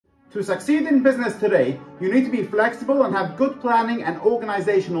To succeed in business today, you need to be flexible and have good planning and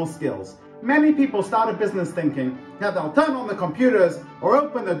organizational skills. Many people start a business thinking that they'll turn on the computers or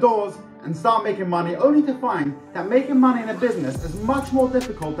open the doors and start making money, only to find that making money in a business is much more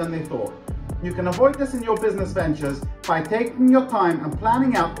difficult than they thought. You can avoid this in your business ventures by taking your time and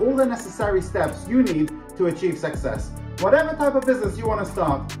planning out all the necessary steps you need to achieve success. Whatever type of business you want to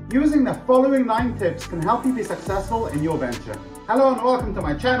start, using the following 9 tips can help you be successful in your venture. Hello and welcome to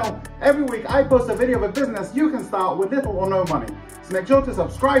my channel. Every week I post a video of a business you can start with little or no money. So make sure to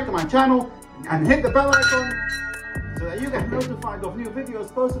subscribe to my channel and hit the bell icon so that you get notified of new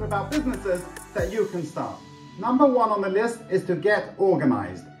videos posted about businesses that you can start. Number 1 on the list is to get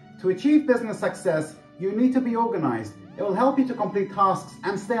organized. To achieve business success, you need to be organized. It will help you to complete tasks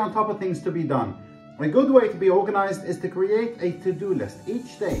and stay on top of things to be done. A good way to be organized is to create a to-do list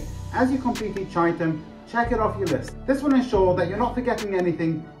each day. As you complete each item, check it off your list. This will ensure that you're not forgetting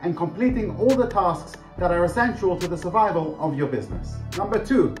anything and completing all the tasks that are essential to the survival of your business. Number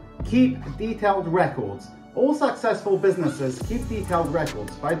 2, keep detailed records. All successful businesses keep detailed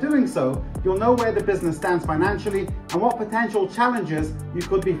records. By doing so, you'll know where the business stands financially and what potential challenges you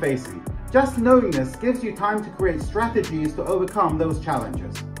could be facing. Just knowing this gives you time to create strategies to overcome those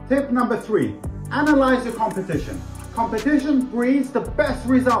challenges. Tip number 3, analyze your competition. Competition breeds the best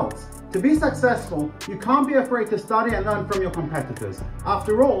results. To be successful, you can't be afraid to study and learn from your competitors.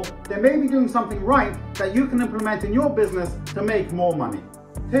 After all, they may be doing something right that you can implement in your business to make more money.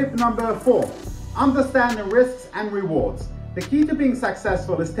 Tip number 4, understand the risks and rewards. The key to being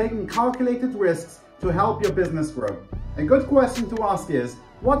successful is taking calculated risks to help your business grow. A good question to ask is,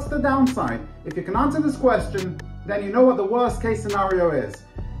 what's the downside? If you can answer this question, then you know what the worst case scenario is.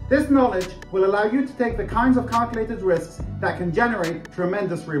 This knowledge will allow you to take the kinds of calculated risks that can generate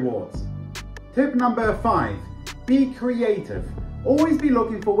tremendous rewards. Tip number 5, be creative. Always be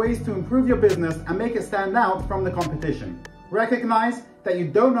looking for ways to improve your business and make it stand out from the competition. Recognize that you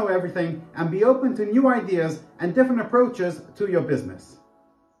don't know everything and be open to new ideas and different approaches to your business.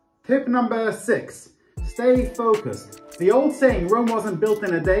 Tip number 6, stay focused. The old saying, Rome wasn't built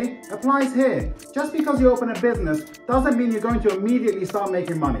in a day, applies here. Just because you open a business doesn't mean you're going to immediately start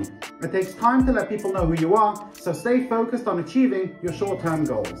making money. It takes time to let people know who you are, so stay focused on achieving your short-term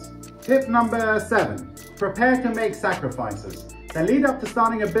goals. Tip number 7, prepare to make sacrifices. The lead up to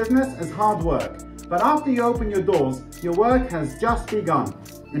starting a business is hard work, but after you open your doors, your work has just begun.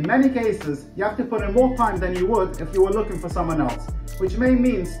 In many cases, you have to put in more time than you would if you were looking for someone else, which may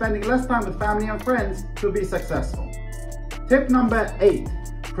mean spending less time with family and friends to be successful. Tip number 8,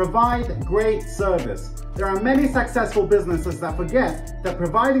 provide great service. There are many successful businesses that forget that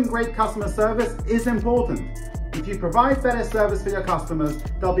providing great customer service is important. If you provide better service for your customers,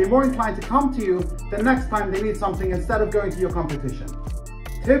 they'll be more inclined to come to you the next time they need something instead of going to your competition.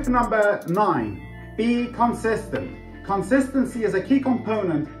 Tip number 9, be consistent. Consistency is a key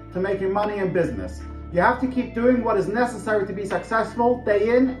component to making money in business. You have to keep doing what is necessary to be successful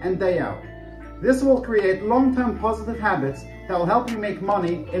day in and day out. This will create long-term positive habits that will help you make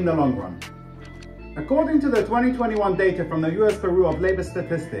money in the long run. According to the 2021 data from the US Bureau of Labor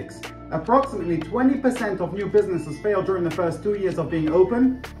Statistics, approximately 20% of new businesses fail during the first 2 years of being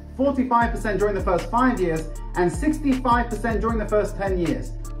open, 45% during the first 5 years, and 65% during the first 10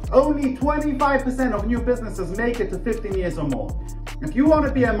 years. Only 25% of new businesses make it to 15 years or more. If you want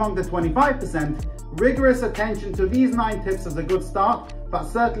to be among the 25%, rigorous attention to these 9 tips is a good start, but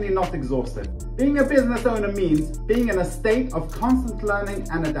certainly not exhaustive. Being a business owner means being in a state of constant learning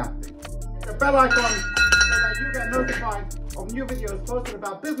and adapting. Hit the bell icon so that you get notified of new videos posted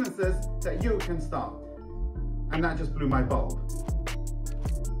about businesses that you can start. And that just blew my bulb.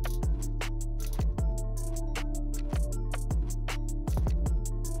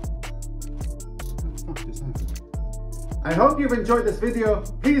 I hope you've enjoyed this video.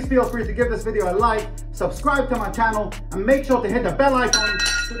 Please feel free to give this video a like, subscribe to my channel, and make sure to hit the bell icon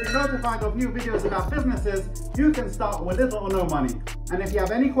to be notified of new videos about businesses you can start with little or no money. And if you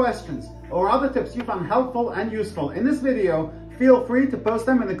have any questions or other tips you found helpful and useful in this video, feel free to post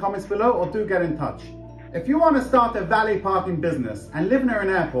them in the comments below or do get in touch. If you want to start a valet parking business and live near an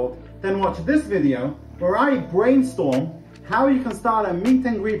airport, then watch this video where I brainstorm how you can start a meet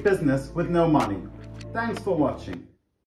and greet business with no money. Thanks for watching.